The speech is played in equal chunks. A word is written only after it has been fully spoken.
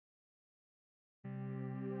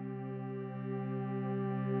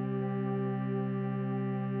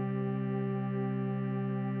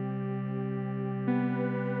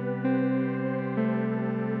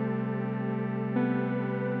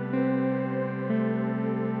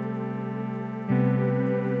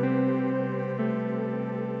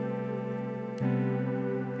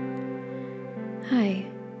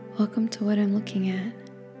Welcome to What I'm Looking At.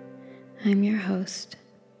 I'm your host.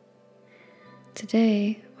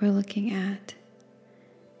 Today we're looking at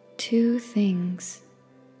two things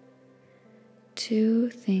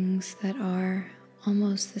that are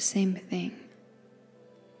almost the same thing,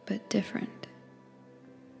 but different.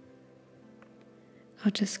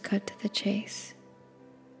 I'll just cut to the chase.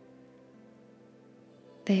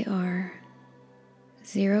 They are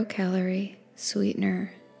 0-calorie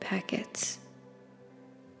sweetener packets.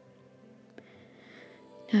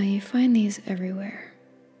 Now you find these everywhere.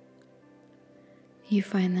 You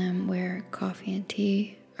find them where coffee and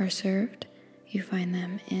tea are served. You find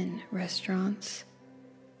them in restaurants,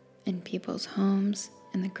 in people's homes,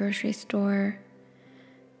 in the grocery store,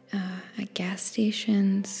 at gas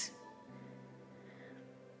stations.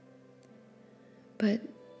 But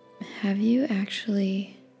have you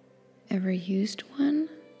actually ever used one?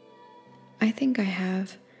 I think I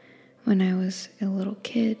have when I was a little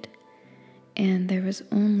kid. And there were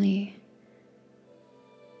only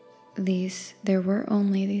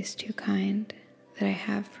these two kind that I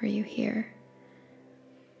have for you here.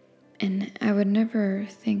 And I would never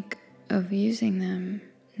think of using them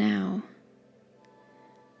now.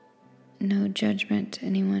 No judgment to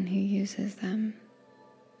anyone who uses them.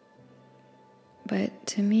 But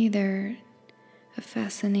to me, they're a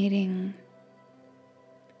fascinating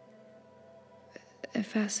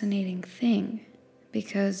thing,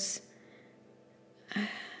 because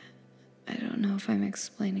I don't know if I'm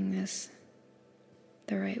explaining this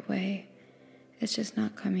the right way. It's just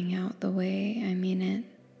not coming out the way I mean it.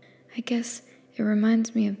 I guess it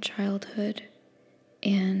reminds me of childhood,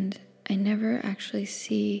 and I never actually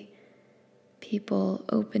see people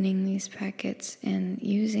opening these packets and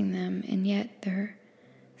using them, and yet they're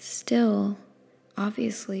still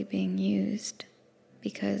obviously being used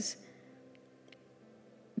because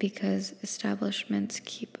establishments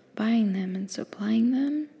keep buying them and supplying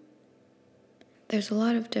them. There's a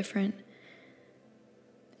lot of different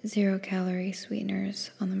 0-calorie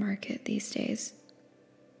sweeteners on the market these days.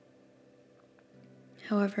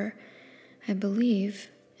 However, I believe,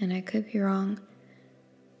 and I could be wrong,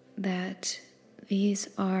 that these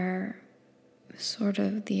are sort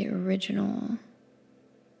of the original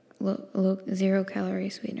 0-calorie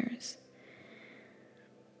sweeteners.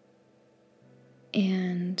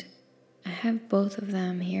 And I have both of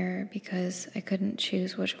them here because I couldn't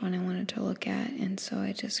choose which one I wanted to look at, and so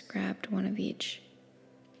I just grabbed one of each.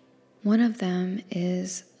 One of them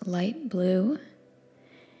is light blue,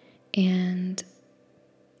 and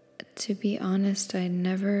to be honest, I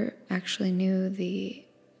never actually knew the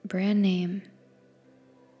brand name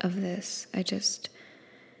of this. I just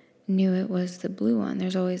knew it was the blue one.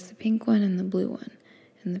 There's always the pink one and the blue one,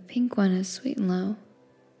 and the pink one is Sweet and Low.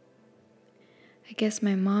 I guess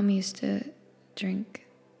my mom used to drink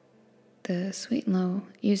use the Sweet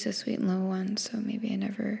and Low one, so maybe I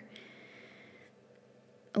never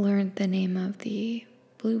learned the name of the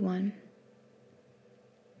blue one.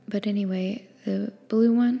 But anyway, the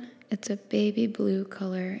blue one, it's a baby blue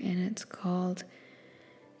color, and it's called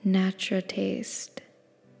NatraTaste.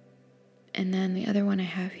 And then the other one I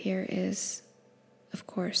have here is, of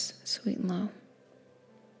course, Sweet and Low.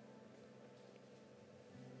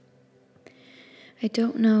 I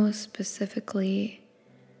don't know specifically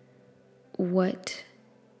what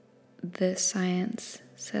the science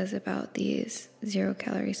says about these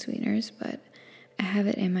 0-calorie sweeteners, but I have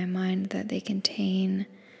it in my mind that they contain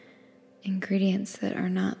ingredients that are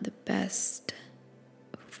not the best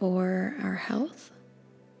for our health.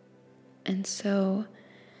 And so,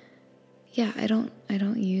 yeah, I don't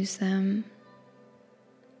use them.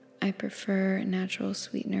 I prefer natural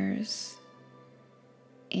sweeteners,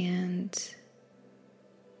 and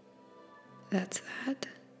that's that.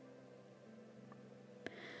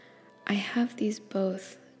 I have these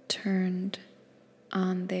both turned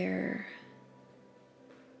on their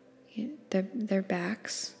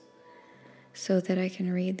backs so that I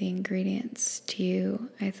can read the ingredients to you.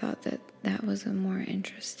 I thought that was a more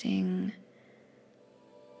interesting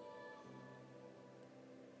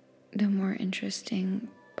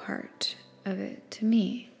part of it to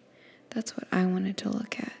me. That's what I wanted to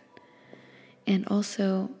look at. And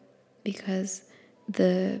also because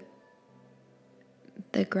the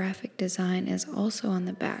graphic design is also on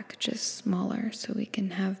the back, just smaller, so we can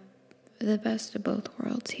have the best of both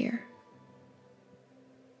worlds here.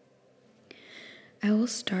 I will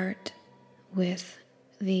start with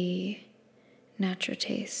the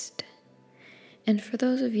NatraTaste. And for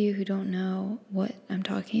those of you who don't know what I'm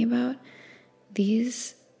talking about,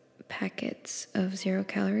 these packets of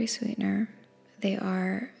 0-calorie sweetener, they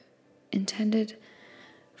are intended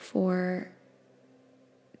for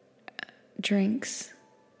drinks,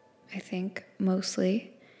 I think,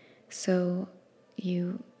 mostly. So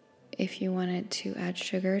if you wanted to add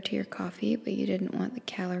sugar to your coffee, but you didn't want the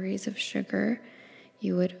calories of sugar,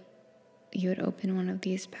 you would open one of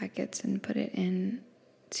these packets and put it in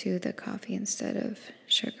to the coffee instead of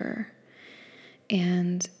sugar.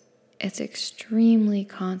 And it's extremely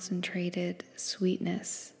concentrated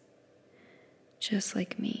sweetness, just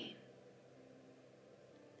like me.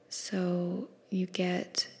 So you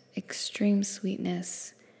get extreme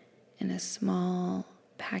sweetness in a small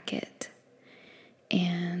packet.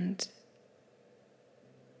 And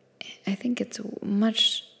I think it's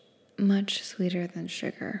much, much sweeter than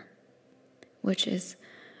sugar, which is,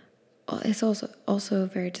 it's also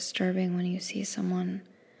very disturbing when you see someone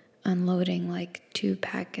unloading like 2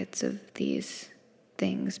 packets of these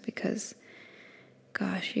things, because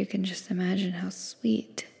gosh, you can just imagine how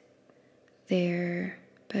sweet their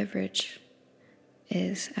beverage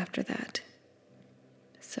is after that.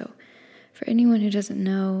 So for anyone who doesn't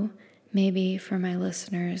know, maybe for my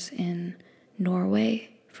listeners in Norway,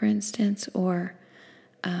 for instance, or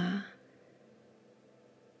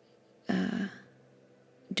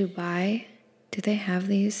Dubai, do they have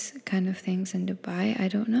these kind of things in Dubai? I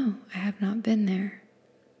don't know. I have not been there.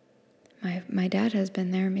 My dad has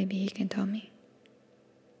been there. Maybe he can tell me.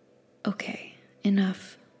 Okay,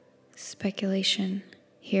 enough speculation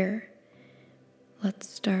here. Let's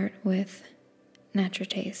start with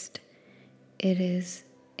Naturtaste. It is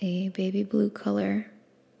a baby blue color.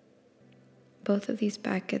 Both of these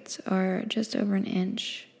packets are just over an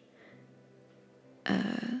inch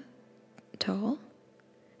tall,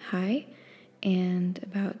 high, and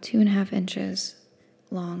about 2.5 inches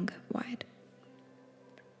long, wide.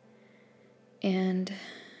 And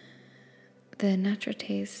the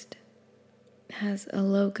Naturtaste has a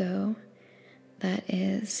logo that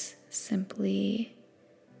is simply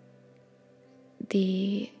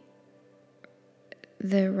the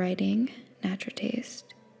writing Naturtaste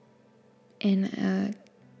in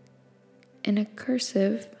a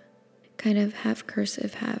cursive, kind of half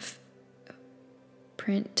cursive, half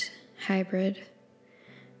print hybrid,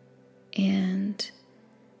 and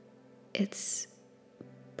it's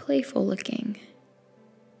playful looking.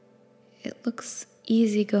 It looks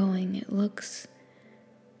easygoing. It looks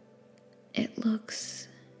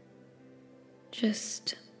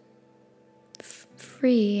just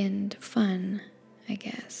free and fun, I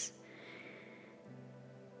guess.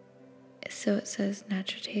 So it says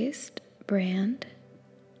Naturtaste brand,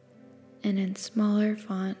 and in smaller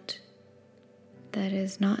font that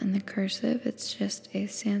is not in the cursive, it's just a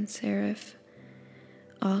sans serif,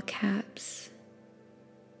 all caps,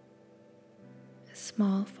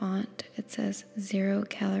 small font. It says 0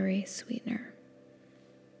 calorie sweetener.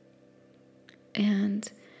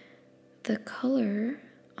 And the color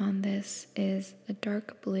on this is a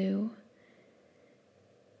dark blue.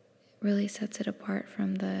 It really sets it apart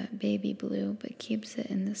from the baby blue, but keeps it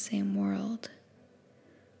in the same world.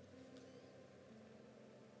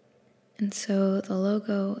 And so the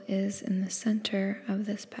logo is in the center of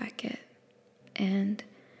this packet. And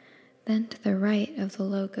then to the right of the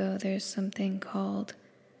logo, there's something called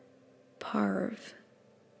Parv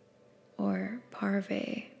or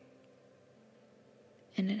Parve.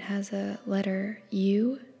 And it has a letter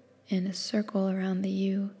U and a circle around the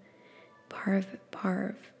U.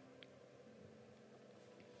 Parv.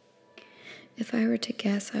 If I were to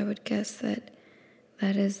guess, I would guess that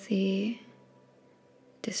is the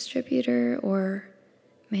distributor or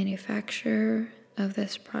manufacturer of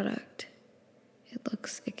this product.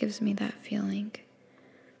 It gives me that feeling.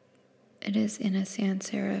 It is in a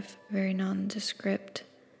sans serif, very nondescript,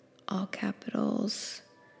 all capitals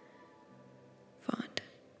font.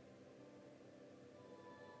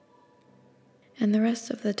 And the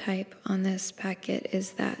rest of the type on this packet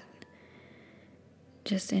is that.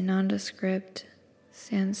 Just a nondescript,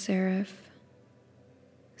 sans serif,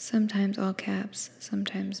 sometimes all caps,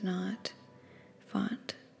 sometimes not,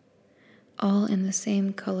 font. All in the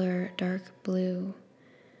same color, dark blue,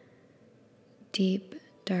 deep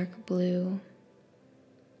dark blue.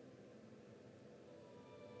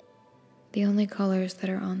 The only colors that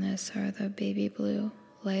are on this are the baby blue,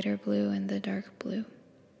 lighter blue, and the dark blue.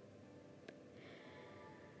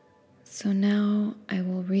 So now I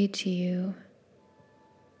will read to you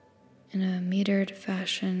in a metered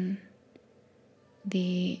fashion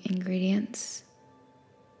the ingredients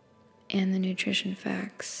and the nutrition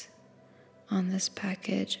facts on this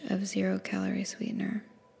package of 0 calorie sweetener.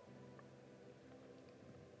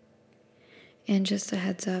 And just a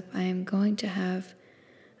heads up, I am going to have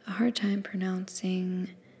a hard time pronouncing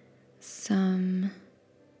some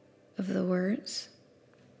of the words.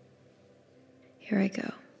 Here I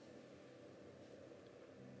go.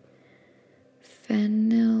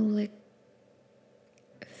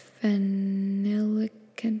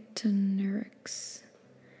 Phenylketonurics.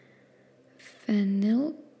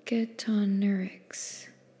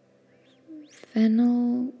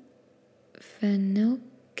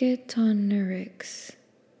 Phenylketonurics,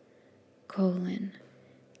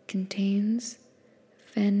 contains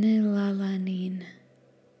phenylalanine.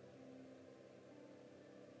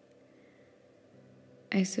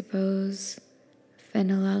 I suppose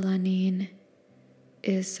phenylalanine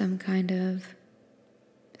is some kind of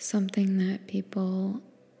something that people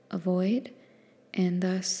avoid, and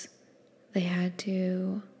thus they had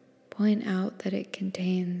to point out that it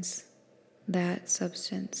contains that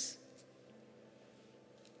substance.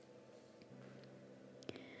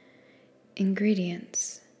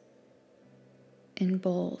 Ingredients in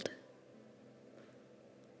bold: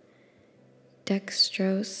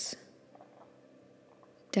 dextrose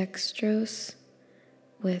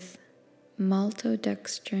with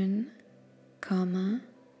maltodextrin,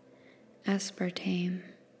 aspartame.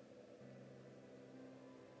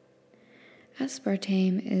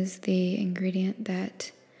 Aspartame is the ingredient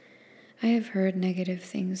that I have heard negative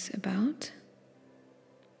things about.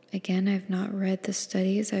 Again, I've not read the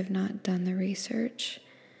studies, I've not done the research.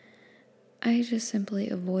 I just simply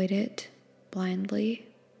avoid it blindly.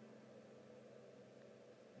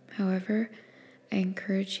 However, I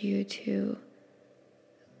encourage you to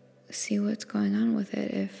see what's going on with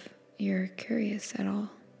it if you're curious at all.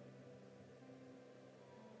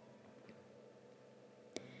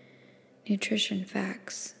 Nutrition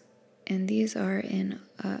facts, and these are in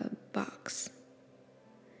a box.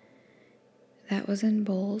 That was in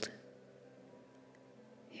bold.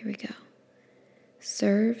 Here we go.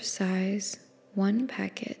 Serve size 1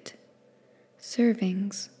 packet.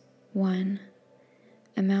 Servings 1.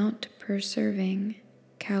 Amount per serving,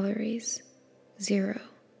 calories 0.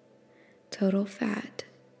 Total fat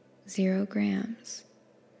 0 grams.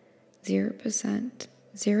 0%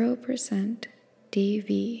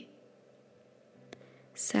 DV.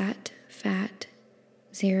 Sat fat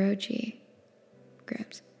 0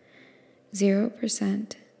 grams.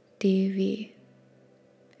 0% DV.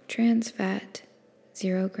 Trans fat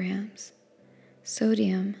 0 grams.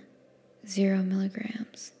 Sodium 0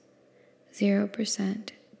 milligrams.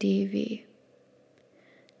 0% DV.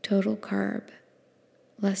 Total carb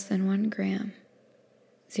less than 1 gram.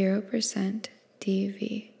 0%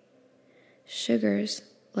 DV. Sugars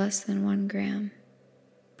less than 1 gram.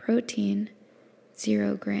 Protein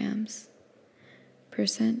 0 grams.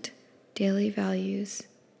 Percent daily values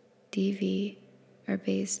DV are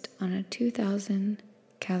based on a 2,000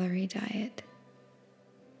 calorie diet.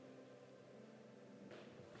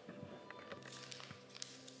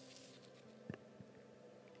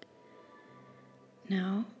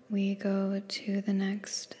 Now we go to the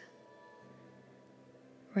next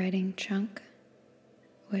writing chunk,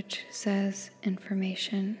 which says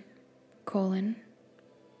information,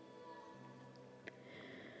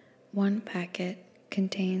 1 packet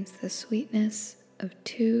contains the sweetness of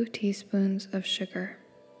 2 teaspoons of sugar.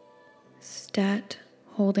 Stat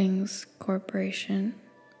Holdings Corporation,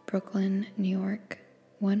 Brooklyn, New York,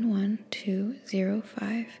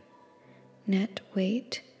 11205. Net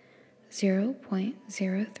weight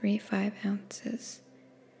 0.035 ounces.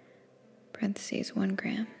 Parentheses 1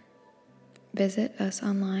 gram. Visit us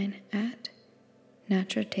online at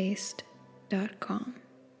naturtaste.com.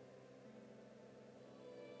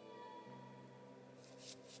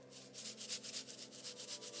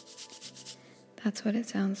 That's what it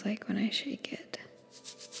sounds like when I shake it.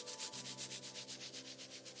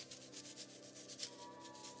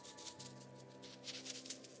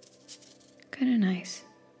 Kind of nice.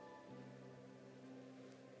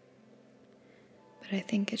 But I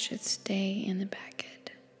think it should stay in the packet.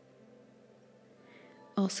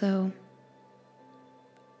 Also,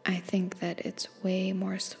 I think that it's way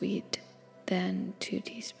more sweet than 2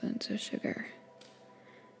 teaspoons of sugar.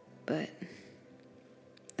 But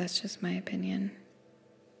that's just my opinion.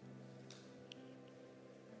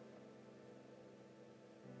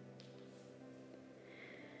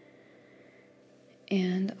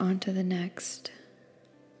 And on to the next,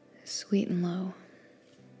 Sweet and Low.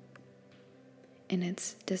 In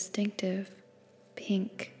its distinctive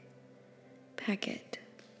pink packet.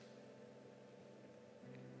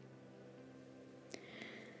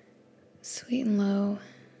 Sweet and Low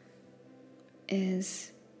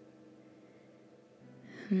is,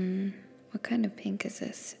 what kind of pink is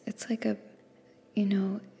this? It's like a,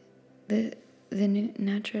 the new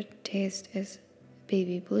Natural Taste is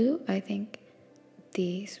baby blue. I think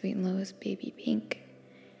the Sweet and Low is baby pink.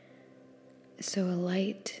 So a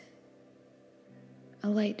light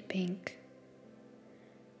pink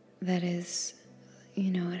that is,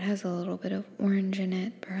 it has a little bit of orange in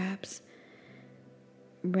it, perhaps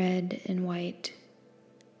red and white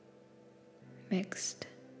mixed.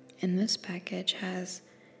 And this package has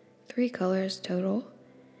 3 colors total: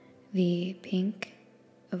 the pink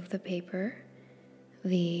of the paper,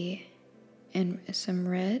 and some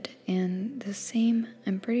red, and the same,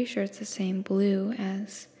 I'm pretty sure it's the same blue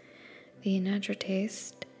as the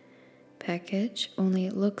Naturtaste package, only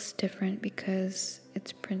it looks different because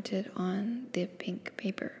it's printed on the pink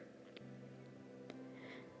paper.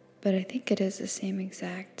 But I think it is the same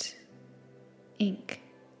exact ink.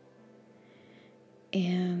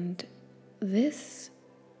 And this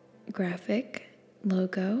graphic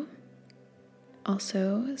logo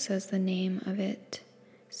also says the name of it,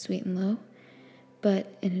 Sweet and Low,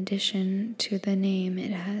 but in addition to the name,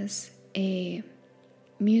 it has a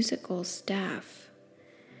musical staff,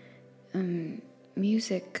 a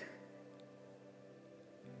musical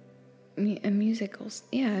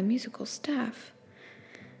staff,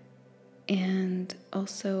 and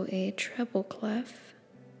also a treble clef.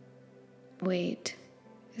 Wait,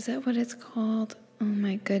 is that what it's called? Oh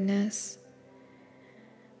my goodness.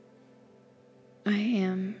 I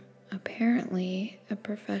am apparently a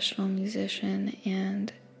professional musician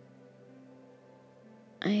and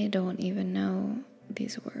I don't even know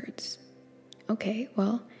these words. Okay,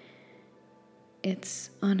 well, it's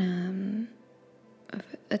on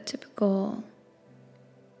a typical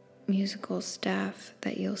musical staff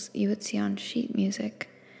that you would see on sheet music,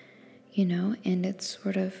 and it's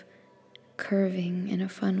sort of curving in a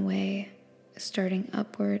fun way, starting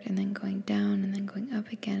upward and then going down and then going up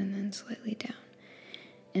again and then slightly down.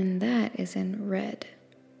 And that is in red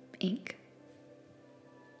ink.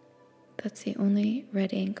 That's the only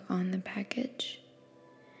red ink on the package.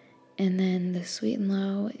 And then the Sweet and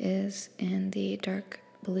Low is in the dark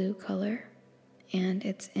blue color, and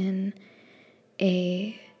it's in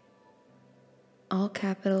all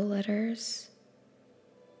capital letters,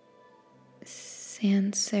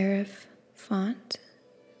 sans serif font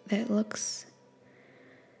that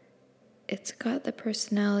it's got the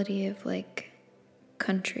personality of like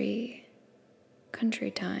country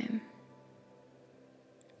time.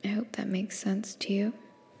 I hope that makes sense to you.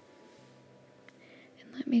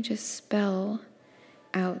 And let me just spell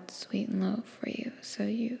out Sweet and Low for you so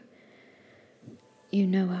you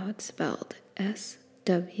know how it's spelled.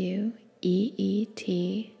 SWEET_NLOW.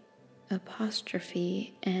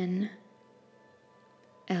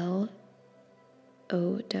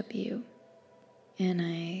 And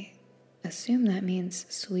I assume that means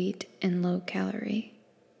sweet and low calorie.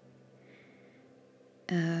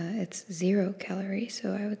 It's 0 calorie,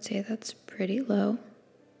 so I would say that's pretty low.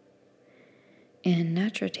 And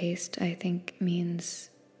Naturtaste, I think, means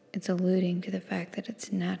it's alluding to the fact that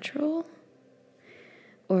it's natural,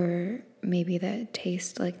 or maybe that it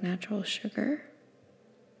tastes like natural sugar.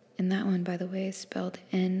 And that one, by the way, is spelled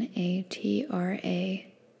Natrataste.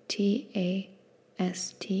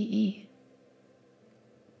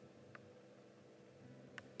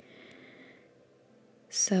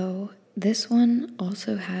 So this one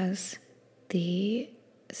also has the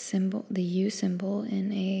U symbol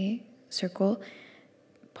in a circle,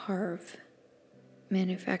 Parv,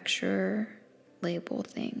 manufacturer label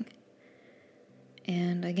thing.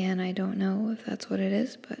 And again, I don't know if that's what it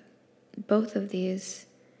is, but both of these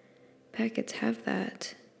packets have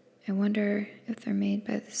that. I wonder if they're made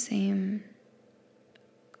by the same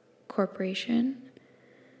corporation.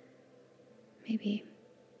 Maybe.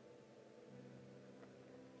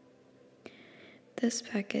 This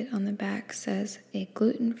packet on the back says a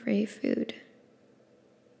gluten-free food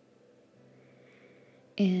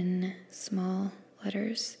in small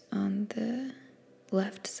letters on the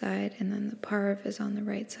left side, and then the Parv is on the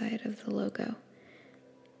right side of the logo.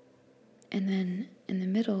 And then in the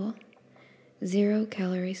middle, 0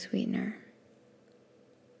 calorie sweetener.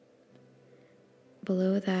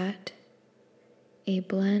 Below that, a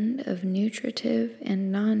blend of nutritive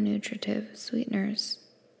and non-nutritive sweeteners.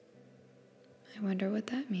 I wonder what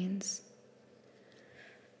that means.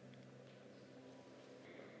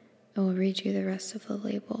 I will read you the rest of the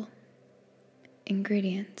label.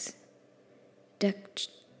 Ingredients.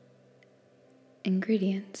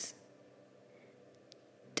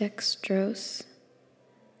 Dextrose,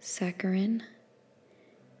 saccharin,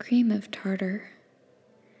 cream of tartar,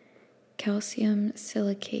 calcium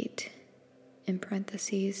silicate, in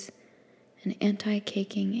parentheses, an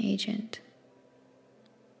anti-caking agent.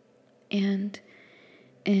 And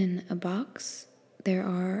in a box, there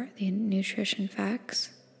are the nutrition facts.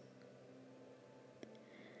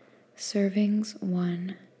 Servings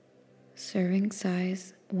 1. Serving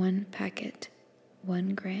size 1 packet,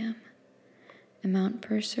 1 gram. Amount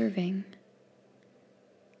per serving.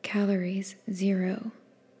 Calories 0.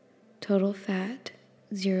 Total fat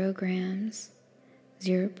 0 grams,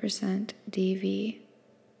 0% DV.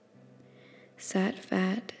 Sat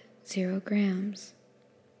fat 0 grams,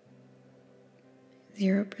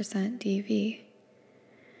 0% DV.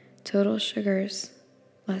 Total sugars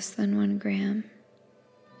less than 1 gram,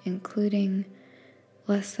 including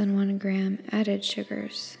less than 1 gram added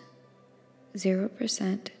sugars,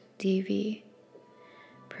 0% DV.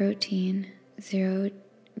 Protein 0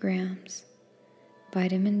 grams.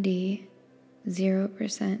 Vitamin D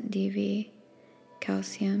 0% DV.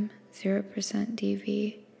 Calcium 0%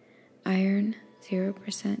 DV. Iron 0%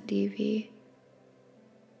 DV.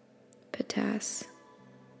 Potass,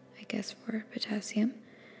 I guess for potassium,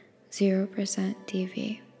 0%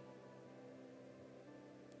 DV.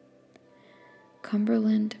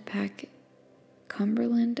 Cumberland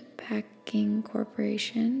Packing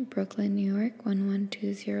Corporation, Brooklyn, New York,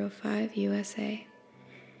 11205, USA.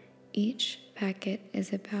 Each packet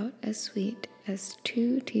is about as sweet as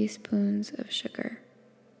 2 teaspoons of sugar.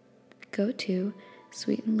 Go to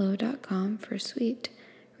sweetandlow.com for sweet,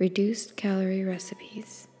 reduced calorie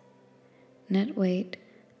recipes. Net weight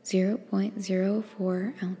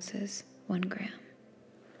 0.04 ounces, 1 gram.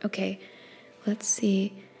 Okay, let's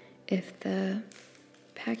see if the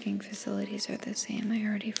packing facilities are the same. I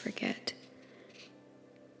already forget.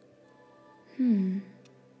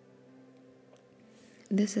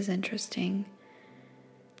 This is interesting.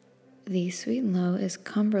 The Sweet and Low is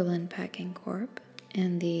Cumberland Packing Corp.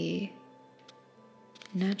 And the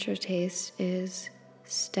NatraTaste is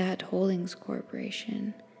Stat Holdings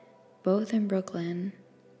Corporation, both in Brooklyn,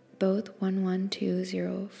 both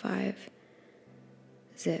 11205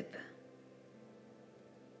 zip.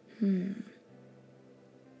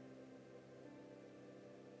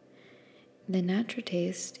 The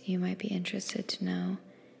NatraTaste, you might be interested to know,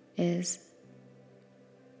 is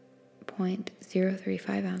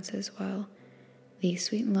 0.035 ounces, while the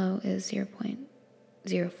Sweet and Low is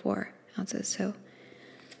 0.04 ounces. So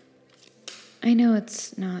I know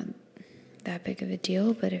it's not that big of a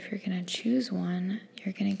deal, but if you're going to choose one,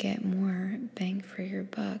 you're going to get more bang for your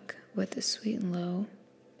buck with the Sweet and Low.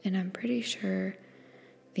 And I'm pretty sure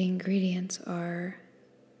the ingredients are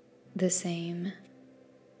the same.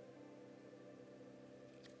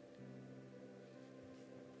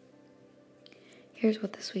 Here's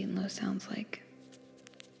what the Sweet and Low sounds like.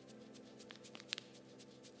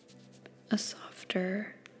 A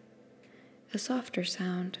softer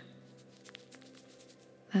sound.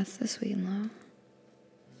 That's the Sweet and Low.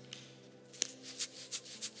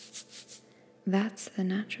 That's the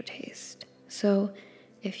NatraTaste. So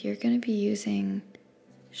if you're going to be using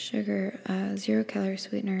sugar, 0-calorie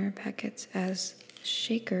sweetener packets as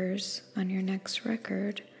shakers on your next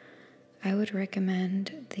record, I would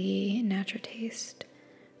recommend the NatraTaste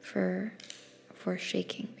for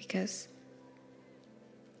shaking, because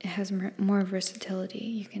it has more versatility.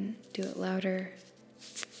 You can do it louder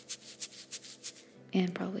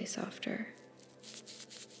and probably softer.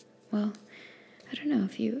 Well, I don't know,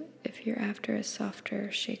 if you're after a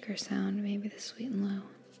softer shaker sound, maybe the Sweet and Low.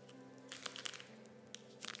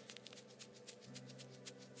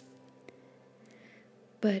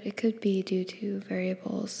 But it could be due to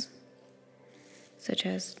variables such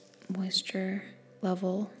as moisture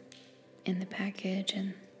level in the package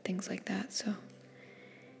and things like that. So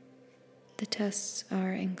the tests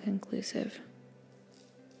are inconclusive.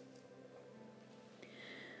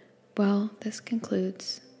 Well, this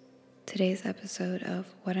concludes today's episode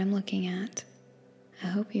of What I'm Looking At. I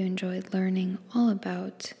hope you enjoyed learning all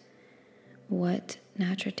about what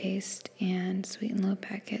NatraTaste and Sweet and Low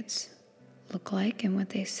packets look like and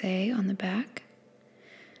what they say on the back.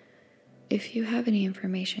 If you have any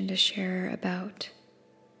information to share about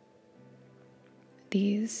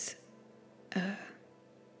these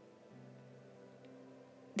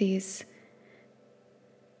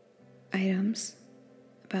items,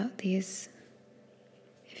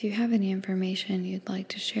 if you have any information you'd like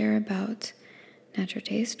to share about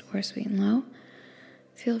NatraTaste or Sweet and Low,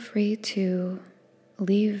 feel free to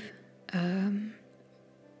leave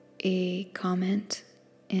a comment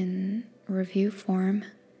in review form.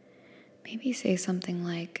 Maybe say something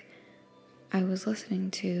like, I was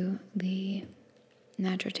listening to the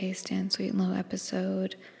NatraTaste and Sweet and Low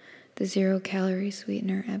episode, the 0-calorie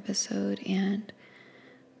sweetener episode, and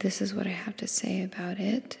this is what I have to say about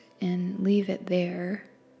it, and leave it there,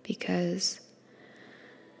 because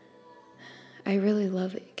I really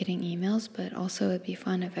love getting emails, but also it'd be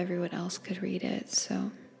fun if everyone else could read it.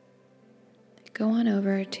 So go on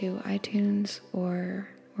over to iTunes or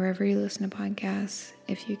wherever you listen to podcasts.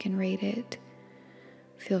 If you can rate it,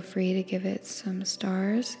 feel free to give it some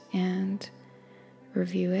stars and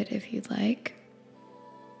review it if you'd like.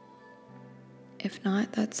 If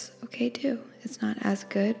not, that's okay too. It's not as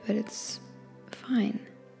good, but it's fine.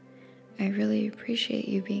 I really appreciate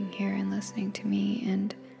you being here and listening to me,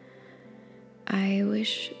 and I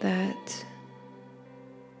wish that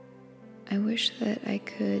I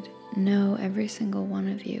could know every single one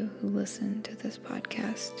of you who listen to this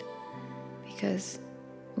podcast, because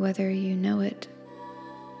whether you know it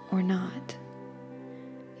or not,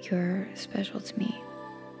 you're special to me.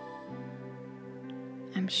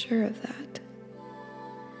 I'm sure of that.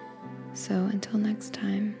 So until next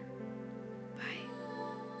time,